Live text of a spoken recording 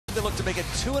They look to make it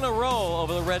 2 in a row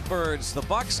over the Redbirds. The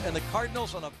Bucks and the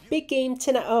Cardinals on a big game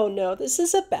tonight. Oh no, this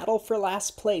is a battle for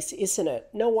last place, isn't it?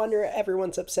 No wonder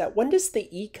everyone's upset. When does the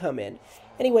E come in?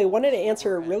 Anyway, wanted to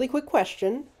answer a really quick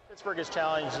question. Pittsburgh is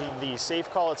challenging the safe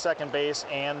call at second base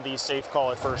and the safe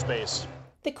call at first base.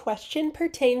 The question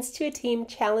pertains to a team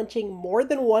challenging more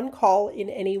than one call in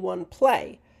any one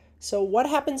play. So what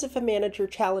happens if a manager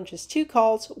challenges 2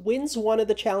 calls, wins one of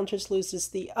the challenges, loses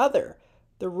the other?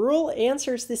 The rule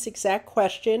answers this exact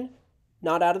question,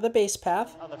 not out of the base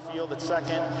path. On the field at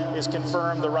second is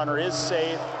confirmed, the runner is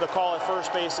safe. The call at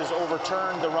first base is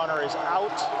overturned, the runner is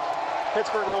out.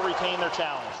 Pittsburgh will retain their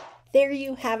challenge. There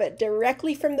you have it,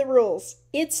 directly from the rules.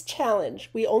 It's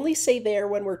challenge. We only say there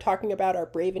when we're talking about our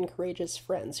brave and courageous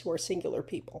friends who are singular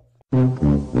people.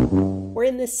 We're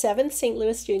in the 7th, St.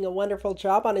 Louis doing a wonderful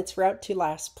job on its route to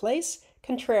last place.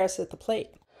 Contreras at the plate.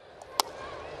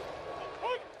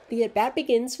 The at-bat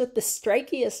begins with the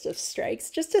strikiest of strikes,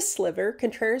 just a sliver.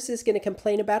 Contreras is going to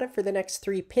complain about it for the next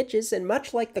 3 pitches, and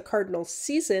much like the Cardinals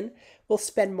season, will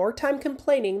spend more time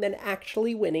complaining than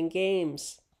actually winning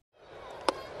games.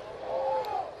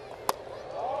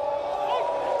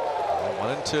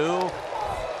 1-2,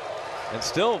 and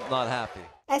still not happy.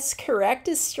 As correct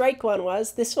as strike one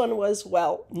was, this one was,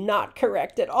 well, not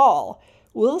correct at all.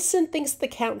 Willson thinks the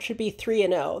count should be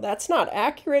 3-0. That's not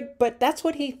accurate, but that's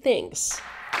what he thinks.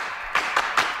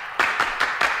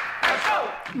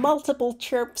 Multiple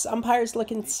chirps, umpires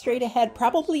looking straight ahead,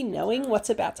 probably knowing what's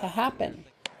about to happen.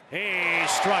 He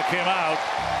struck him out,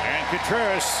 and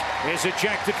Contreras is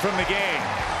ejected from the game.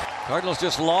 Cardinals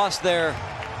just lost their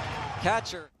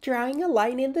catcher. Drawing a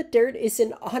line in the dirt is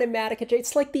an automatic ejection.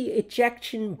 It's like the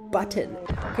ejection button.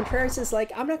 Contreras is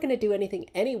like, I'm not going to do anything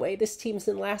anyway. This team's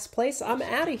in last place. I'm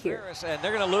out of here. And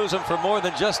they're going to lose him for more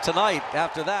than just tonight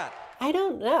after that. I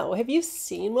don't know. Have you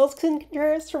seen Willson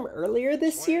Contreras from earlier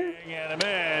this year? And a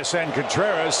miss, and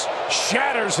Contreras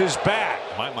shatters his bat.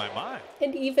 My.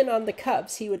 And even on the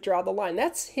Cubs, he would draw the line.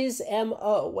 That's his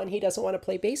MO when he doesn't want to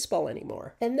play baseball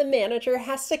anymore. And the manager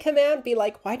has to come out and be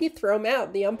like, why'd you throw him out?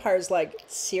 And the umpire's like,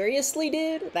 seriously,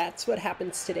 dude? That's what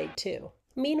happens today, too.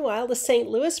 Meanwhile, the St.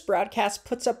 Louis broadcast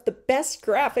puts up the best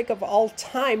graphic of all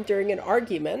time during an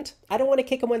argument. I don't want to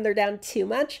kick them when they're down too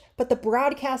much, but the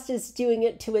broadcast is doing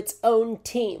it to its own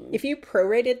team. If you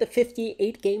prorated the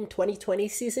 58-game 2020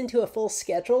 season to a full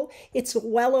schedule, it's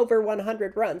well over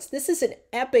 100 runs. This is an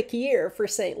epic year for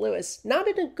St. Louis, not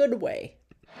in a good way.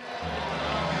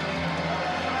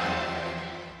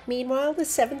 Meanwhile, the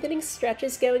 7th inning stretch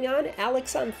is going on.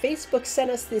 Alex on Facebook sent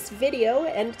us this video,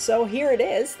 and so here it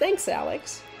is. Thanks,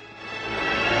 Alex.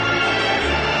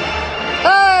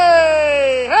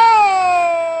 Hey!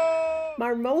 Hey!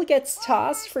 Marmol gets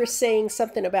tossed for saying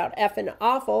something about effing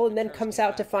awful, and then comes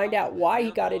out to find out why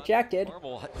he got ejected.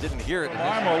 Marmol didn't hear it.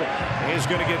 Marmol is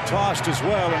going to get tossed as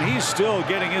well, and he's still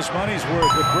getting his money's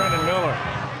worth with Brennan Miller.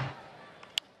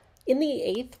 In the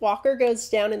 8th, Walker goes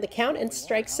down in the count and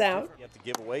strikes out. You have to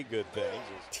give away good things.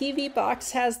 TV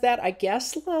Box has that, I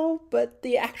guess, low, but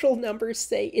the actual numbers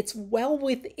say it's well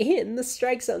within the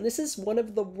strike zone. This is one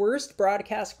of the worst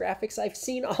broadcast graphics I've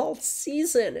seen all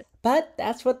season. But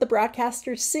that's what the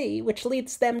broadcasters see, which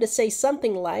leads them to say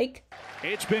something like,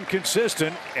 it's been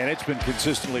consistent, and it's been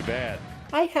consistently bad.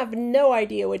 I have no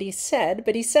idea what he said,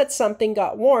 but he said something,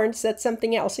 got warned, said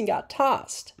something else, and got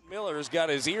tossed. Miller's got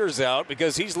his ears out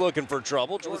because he's looking for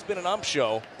trouble. It's been an ump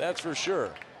show, that's for sure.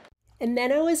 And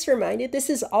Menno is reminded this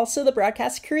is also the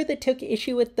broadcast crew that took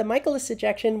issue with the Michaelis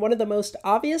ejection, one of the most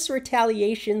obvious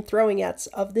retaliation throwing-outs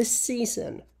of this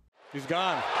season. He's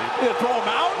gone. They throw him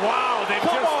out? Wow, they've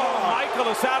just thrown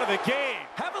Michaelis out of the game.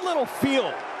 Have a little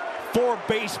feel for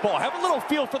baseball. Have a little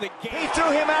feel for the game. He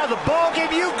threw him out of the ball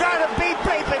game. You gotta be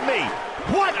paping me.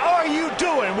 What are you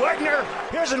doing, Wagner?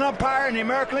 Here's an umpire in the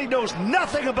American League knows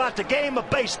nothing about the game of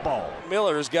baseball.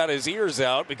 Miller's got his ears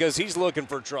out because he's looking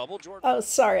for trouble. Oh,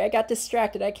 sorry, I got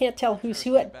distracted. I can't tell who's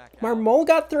who. Marmol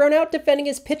got thrown out defending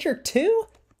his pitcher too?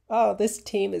 Oh, this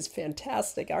team is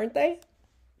fantastic, aren't they?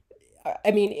 I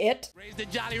mean, it. Raise the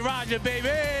Jolly Roger,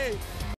 baby!